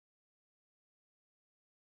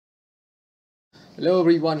Hello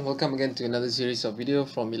everyone, welcome again to another series of video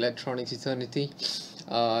from Electronics Eternity.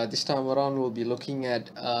 This time around we'll be looking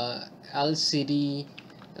at LCD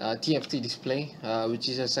TFT display, which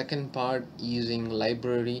is a second part using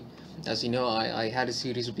library. As you know, I had a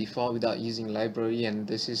series before without using library, and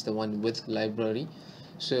this is the one with library.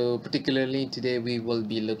 So particularly today we will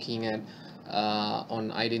be looking at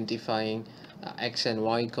on identifying X and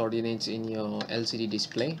Y coordinates in your LCD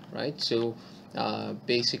display, right? So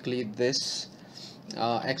basically this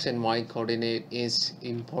X and Y coordinate is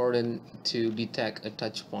important to detect a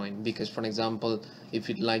touch point, because for example, if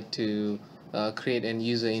you'd like to create an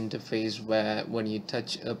user interface where when you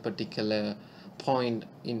touch a particular point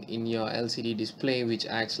in your LCD display which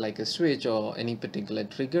acts like a switch or any particular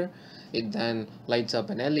trigger, it then lights up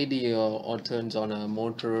an LED or turns on a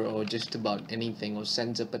motor or just about anything or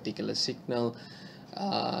sends a particular signal.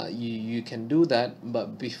 You can do that,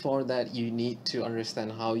 but before that you need to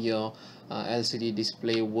understand how your LCD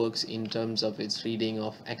display works in terms of its reading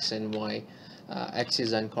of X and Y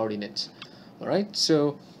axis and coordinates. Alright,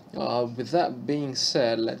 so with that being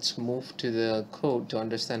said, let's move to the code to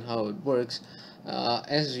understand how it works.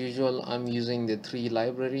 As usual, I'm using the three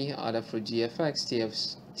library: Adafruit GFX,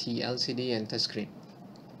 TFT LCD, and touchscreen.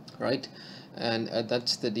 Right, and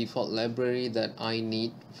that's the default library that I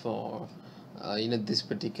need for this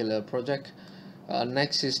particular project.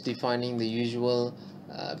 Next is defining the usual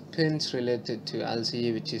pins related to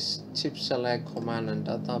LCD, which is chip select, command and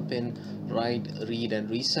data pin, write, read and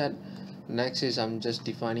reset. Next is I'm just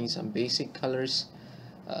defining some basic colors.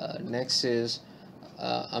 Next is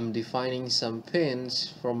I'm defining some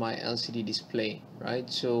pins for my LCD display,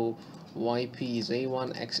 right? So YP is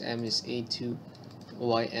A1, XM is A2,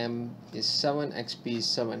 YM is 7, XP is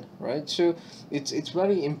 7, right? So it's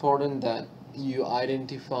very important that you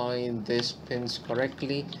identify these pins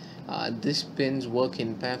correctly. These pins work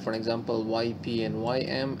in pair, for example YP and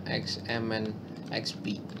YM, XM and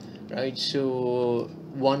XP, right? So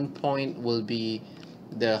one point will be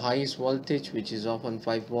the highest voltage, which is often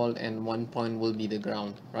 5 volt, and one point will be the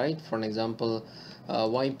ground, right? For an example,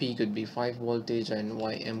 YP could be 5 voltage and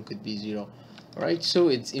YM could be 0. Right, so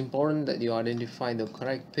it's important that you identify the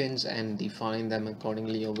correct pins and define them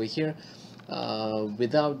accordingly over here.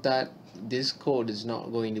 Without that, this code is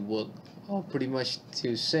not going to work, or pretty much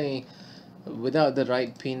to say, without the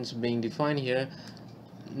right pins being defined here,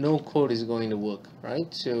 no code is going to work,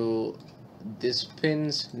 right? So these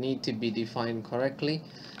pins need to be defined correctly,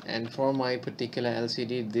 and for my particular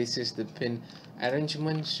LCD this is the pin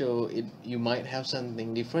arrangement. So you might have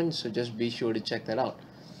something different, so just be sure to check that out.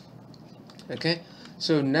 Okay,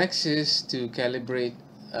 so next is to calibrate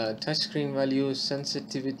touchscreen values,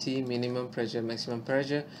 sensitivity, minimum pressure, maximum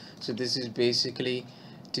pressure. So this is basically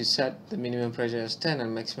to set the minimum pressure as 10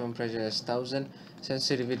 and maximum pressure as 1000.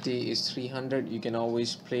 Sensitivity is 300. You can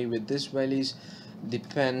always play with these values,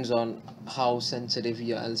 depends on how sensitive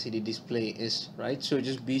your LCD display is, right? So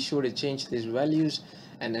just be sure to change these values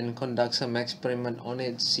and then conduct some experiment on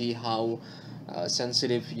it, see how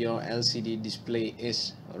sensitive your LCD display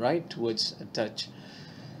is, right, towards a touch.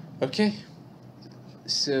 Okay,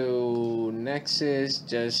 so next is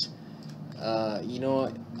just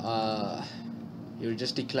you're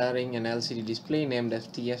just declaring an LCD display named as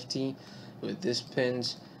TFT with these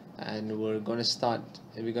pins, and we're gonna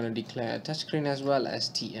declare a touchscreen as well as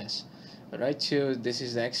TS. Alright, so this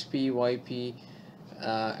is the XP, YP,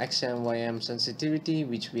 XM, YM sensitivity,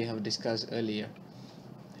 which we have discussed earlier.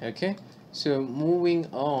 Okay, so moving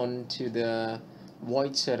on to the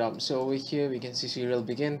void setup. So over here we can see serial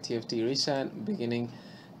begin, TFT reset, beginning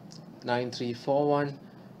 9341,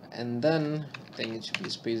 and then I think it should be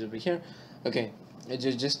space over here. Okay,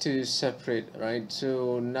 just to separate, right?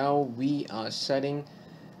 So now we are setting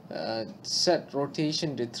set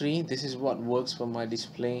rotation to 3. This is what works for my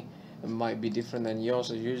display. It might be different than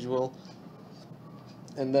yours as usual.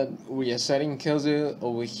 And then we are setting cursor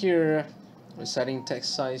over here. We're setting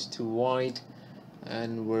text size to white,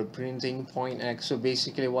 and we're printing point X. So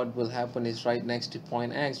basically what will happen is right next to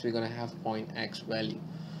point X we're gonna have point X value,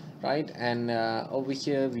 right? And over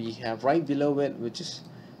here we have right below it, which is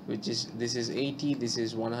this is 80, this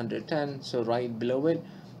is 110. So right below it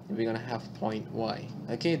we're gonna have point Y.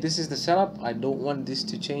 Okay, this is the setup. I don't want this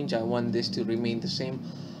to change. I want this to remain the same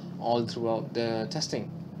all throughout the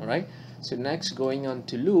testing. All right, so next, going on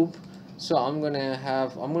to loop. So I'm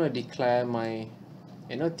gonna declare my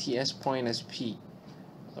TS point as P.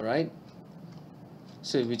 All right,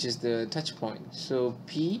 so which is the touch point. So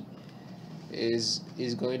P is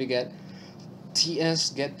going to get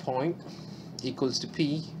TS get point equals to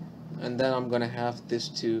P, and then I'm gonna have this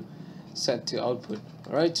to set to output.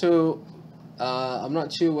 All right, so I'm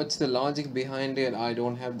not sure what's the logic behind it. I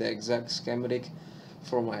don't have the exact schematic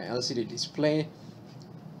for my LCD display.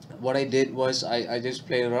 What I did was I just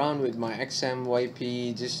played around with my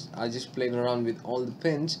XMYP. I just played around with all the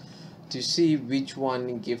pins to see which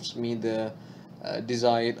one gives me the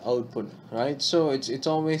desired output, right? So it's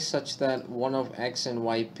always such that one of X and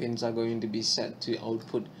Y pins are going to be set to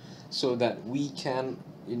output, so that we can,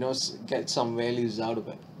 you know, get some values out of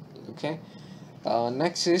it. Okay.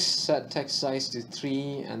 Next is set text size to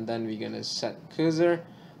 3, and then we're gonna set cursor,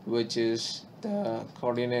 which is the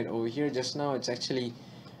coordinate over here. Just now it's actually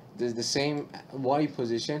the same Y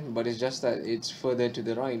position, but it's just that it's further to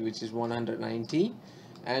the right, which is 190,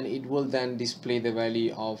 and it will then display the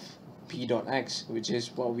value of p dot x, which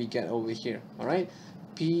is what we get over here. All right,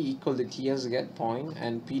 p equal to ts get point,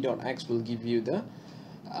 and p dot x will give you the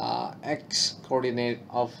x coordinate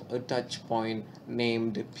of a touch point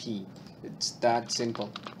named p. It's that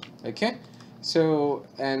simple. Okay, so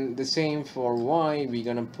and the same for y, we're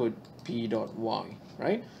gonna put p dot y,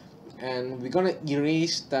 right? And we're gonna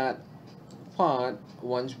erase that part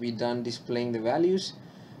once we're done displaying the values,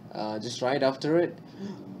 just right after it,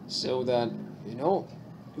 so that, you know,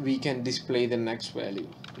 we can display the next value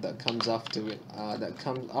that comes after it, that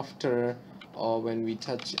comes after or when we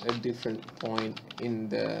touch a different point in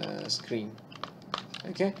the screen.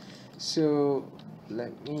 Okay, so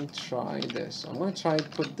let me try this. I'm gonna try to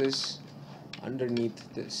put this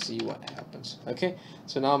underneath this, see what happens. Okay,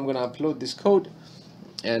 so now I'm gonna upload this code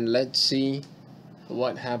and let's see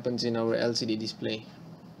what happens in our LCD display.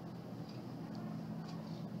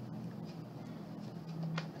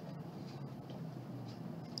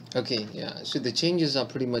 Okay, yeah, so the changes are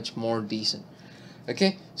pretty much more decent.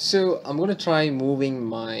 Okay, so I'm gonna try moving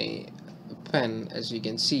my pen. As you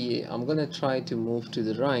can see, I'm gonna try to move to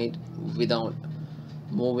the right without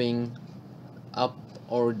moving up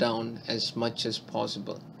or down as much as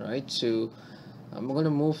possible, right? So I'm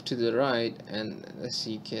gonna move to the right, and as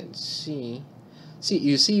you can see,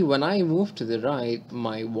 you see when I move to the right,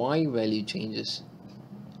 my Y value changes,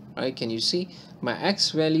 right? Can you see my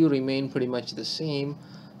X value remain pretty much the same,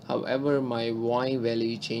 however my Y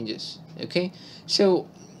value changes. Okay, so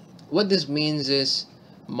what this means is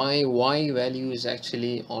my Y value is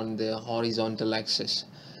actually on the horizontal axis.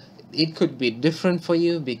 It could be different for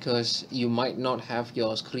you because you might not have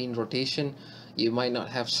your screen rotation, you might not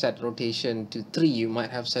have set rotation to 3, you might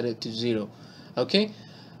have set it to 0. Okay,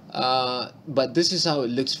 but this is how it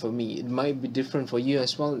looks for me. It might be different for you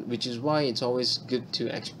as well, which is why it's always good to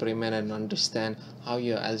experiment and understand how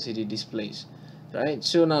your LCD displays, right?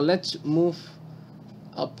 So now let's move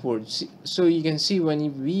upwards. So you can see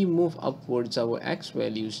when we move upwards, our X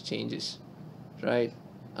values changes, right?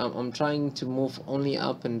 I'm trying to move only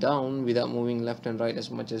up and down without moving left and right as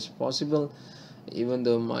much as possible, even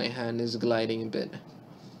though my hand is gliding a bit.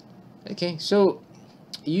 Okay, so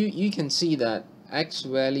you can see that X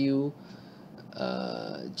value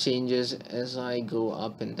changes as I go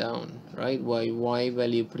up and down, right? While Y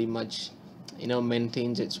value pretty much, you know,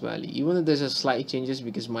 maintains its value, even though there's a slight changes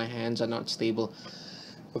because my hands are not stable.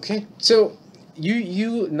 Okay, so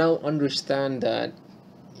you now understand that,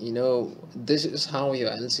 you know, this is how your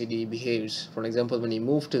LCD behaves. For example, when you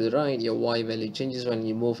move to the right, your Y value changes. When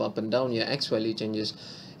you move up and down, your X value changes.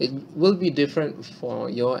 It will be different for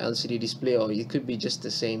your LCD display, or it could be just the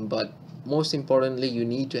same, but most importantly, you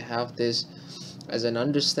need to have this as an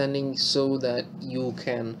understanding so that you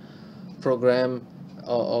can program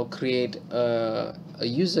or create a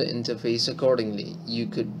user interface accordingly. You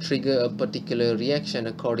could trigger a particular reaction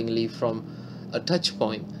accordingly from a touch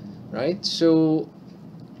point, right? So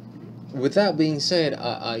with that being said,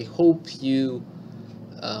 I hope you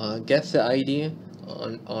get the idea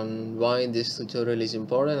on why this tutorial is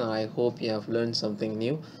important. I hope you have learned something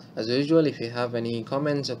new. As usual, if you have any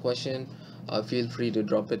comments or question, feel free to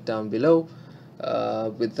drop it down below.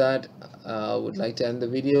 With that, I would like to end the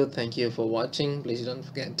video. Thank you for watching. Please don't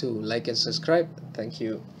forget to like and subscribe. Thank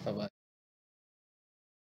you. Bye bye.